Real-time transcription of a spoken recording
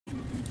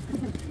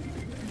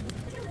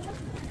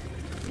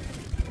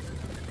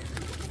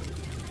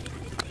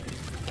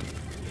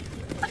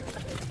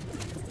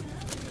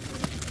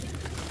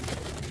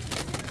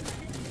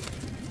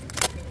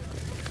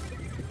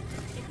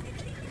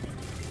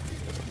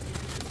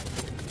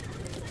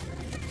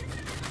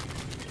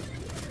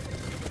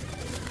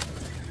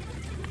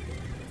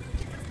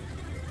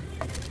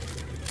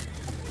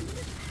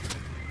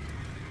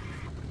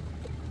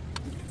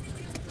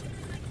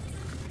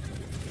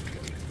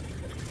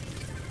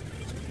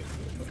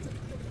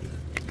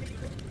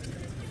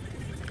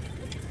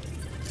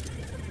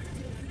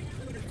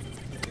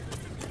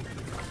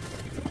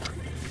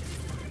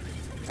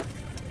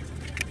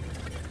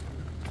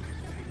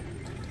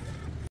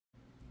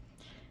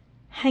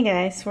Hi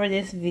guys, for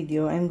this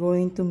video I'm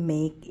going to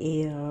make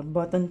a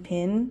button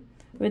pin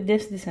with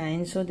this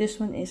design. So this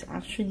one is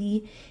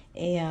actually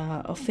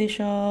a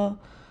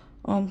official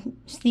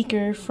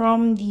sticker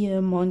from the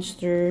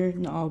Monster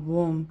na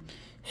album.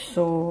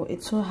 So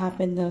it so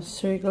happened na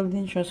circle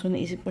din siya, so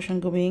naisip ko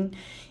siyang gawing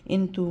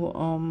into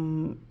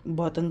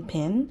button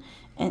pin.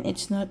 And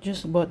it's not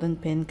just button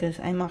pin because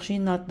I'm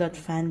actually not that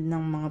fan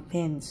ng mga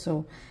pins.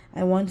 So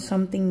I want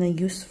something na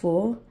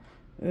useful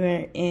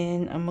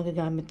wherein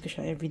magagamit ko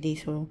siya everyday.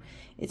 So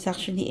it's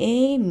actually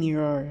a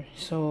mirror.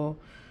 So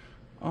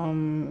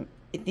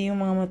ito yung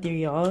mga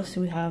materials.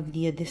 We have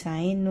the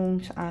design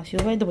nung sa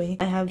Asio. By the way,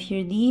 I have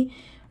here the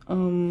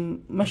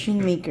machine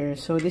maker.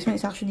 So this one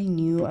is actually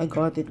new. I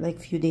got it like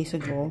few days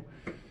ago.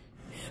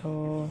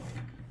 So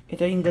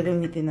ito yung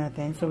gagamitin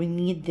natin. So we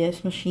need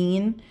this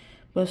machine.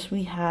 Plus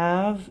we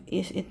have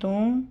is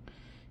itong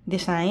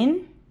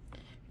design.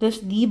 Plus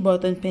the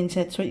button pin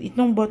set. So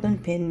itong button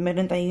pin,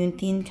 meron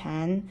tayong tin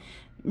can.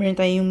 Meron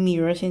tayong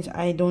mirror since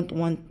I don't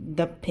want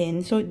the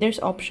pin. So there's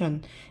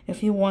option.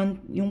 If you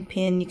want yung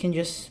pin, you can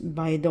just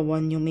buy the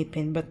one yung may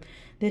pin. But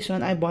this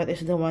one I bought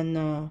is the one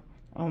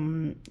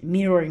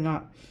mirror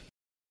nga.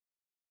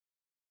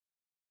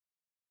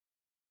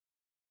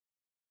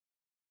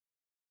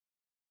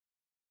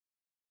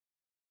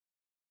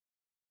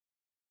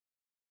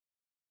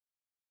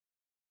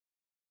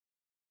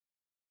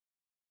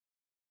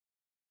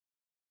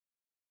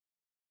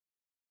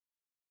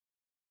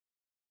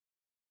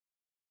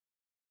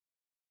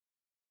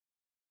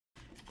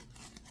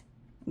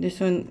 This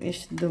one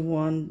is the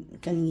one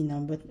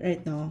kanina, but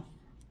right now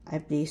I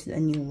placed a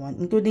new one,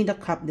 including the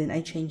cup. Then I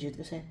changed it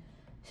kasi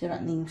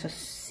sira na yung sa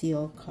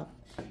seal cup.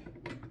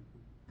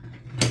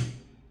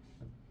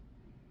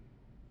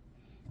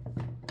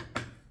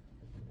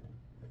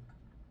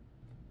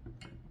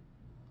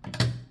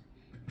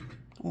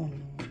 Oh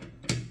no.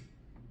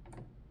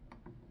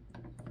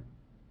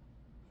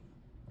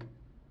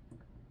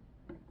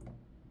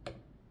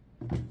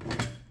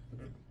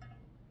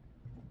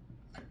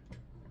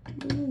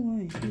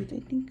 Wait, I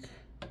think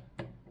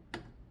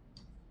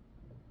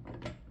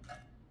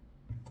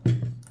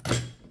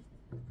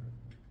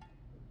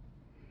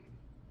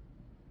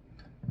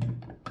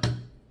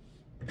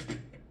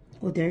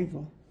oh, there you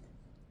go.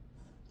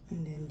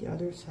 And then the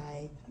other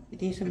side,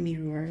 it is a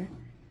mirror.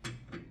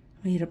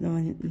 Mahirap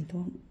naman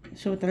ito.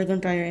 So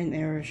talagang trial and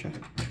error siya.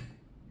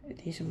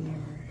 It is a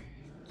mirror.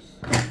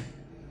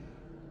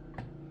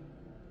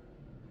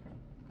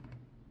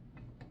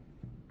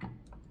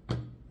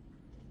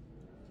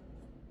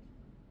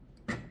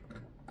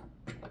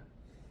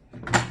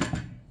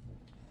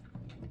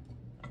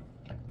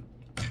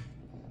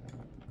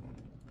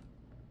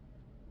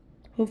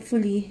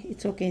 Hopefully,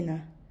 it's okay na.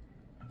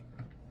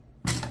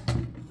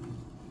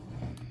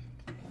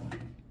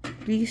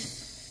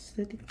 Please,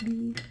 let it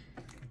be.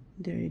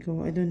 There you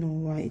go. I don't know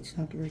why it's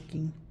not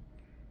working.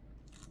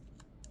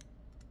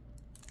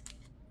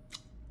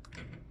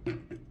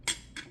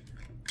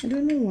 I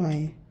don't know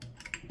why.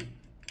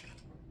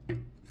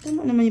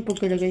 Tama naman yung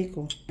pagkalagay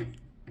ko.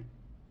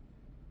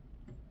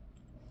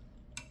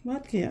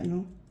 Bakit kaya,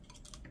 no?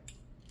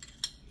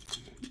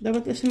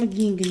 Dapat kasi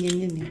magiging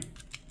ganyan yan eh.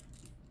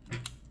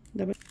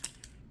 Dapat.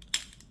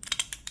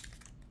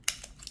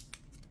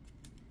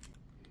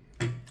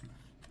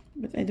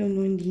 But I don't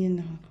know, hindi yan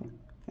nakaka.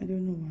 I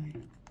don't know why.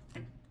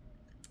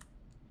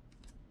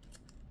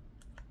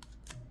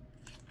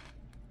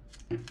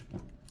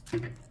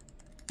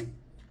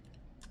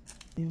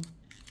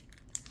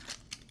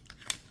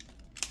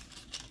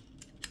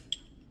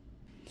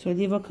 So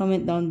leave a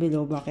comment down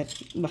below bakit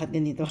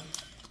ganito.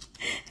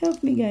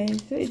 Help me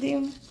guys. So ito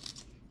yung,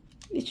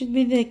 it should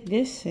be like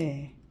this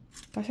eh.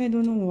 Kasi I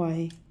don't know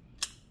why.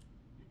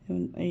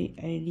 I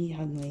really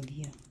have no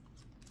idea.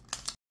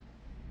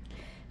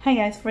 Hi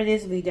guys, for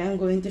this video I'm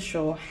going to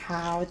show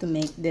how to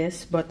make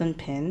this button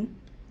pin.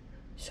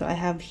 So I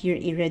have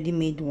here a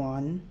ready-made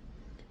one.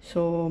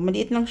 So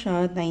maliit lang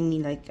siya,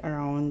 tiny, like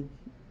around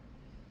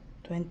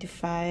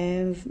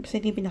 25. Basta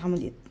ito yung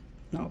pinakamaliit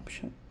na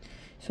option.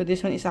 So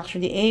this one is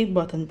actually a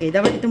button pin.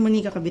 Dapat ito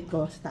muna yung kakabit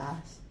ko sa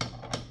taas.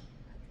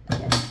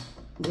 Yes.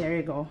 There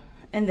you go.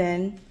 And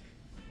then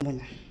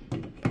muna.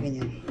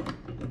 Ganyan.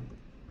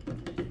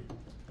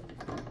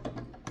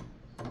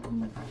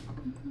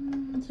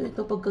 So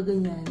ito pagka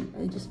ganyan,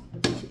 I just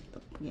push it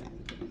up. Yan.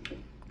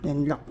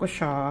 Then lock ko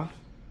siya.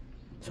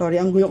 Sorry,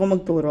 ang gulo ko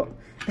magturo.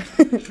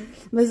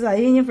 Basta,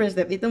 yun yung first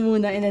step. Ito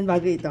muna, and then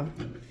bago ito.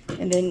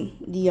 And then,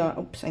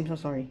 oops, I'm so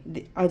sorry.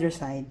 The other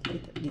side.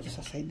 Dito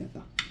sa side na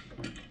to.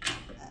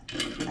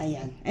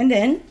 Ayan. And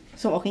then,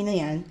 so okay na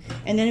yan.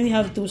 And then we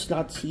have two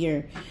slots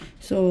here.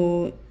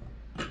 So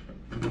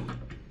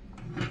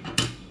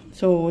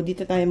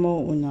dito tayo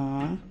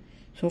mauuna.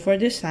 So for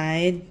this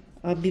side,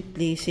 I'll be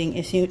placing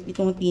is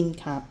itong tin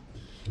cap.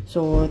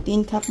 So,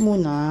 tin cap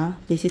muna.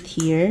 Place it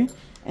here.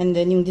 And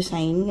then yung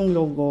design, yung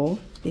logo,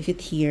 place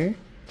it here.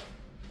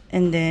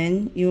 And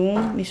then,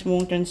 yung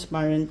mismong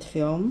transparent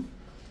film.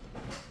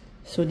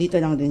 So,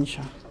 dito lang din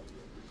siya.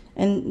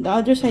 And the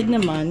other side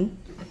naman,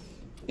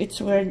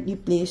 it's where you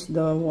place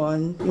the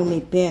one yung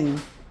may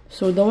pin.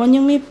 So, the one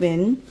yung may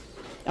pin,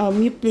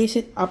 you place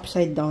it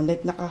upside down,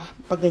 like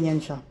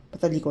nakapaganyan siya,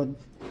 patalikod.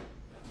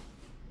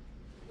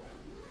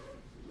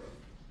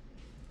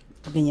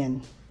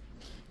 Ganyan.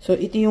 So,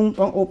 ito yung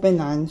pang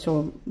openan.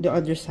 So, the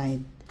other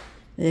side.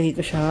 Lagay ko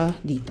siya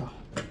dito.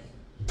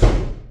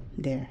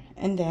 There.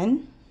 And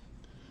then,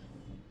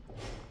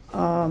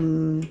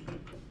 I'll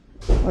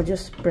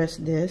just press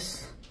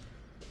this.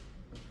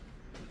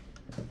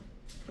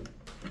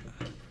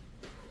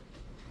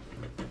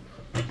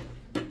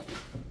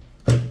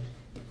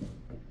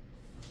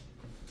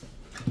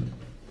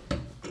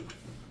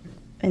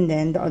 And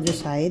then, the other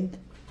side.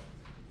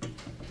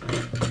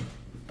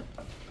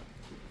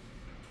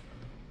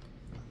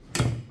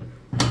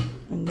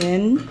 And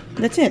then,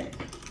 that's it.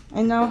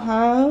 I now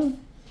have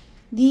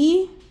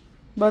the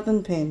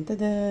button pin.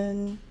 Ta-da!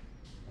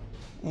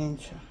 And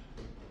siya.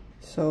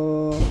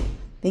 So,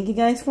 thank you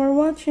guys for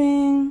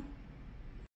watching.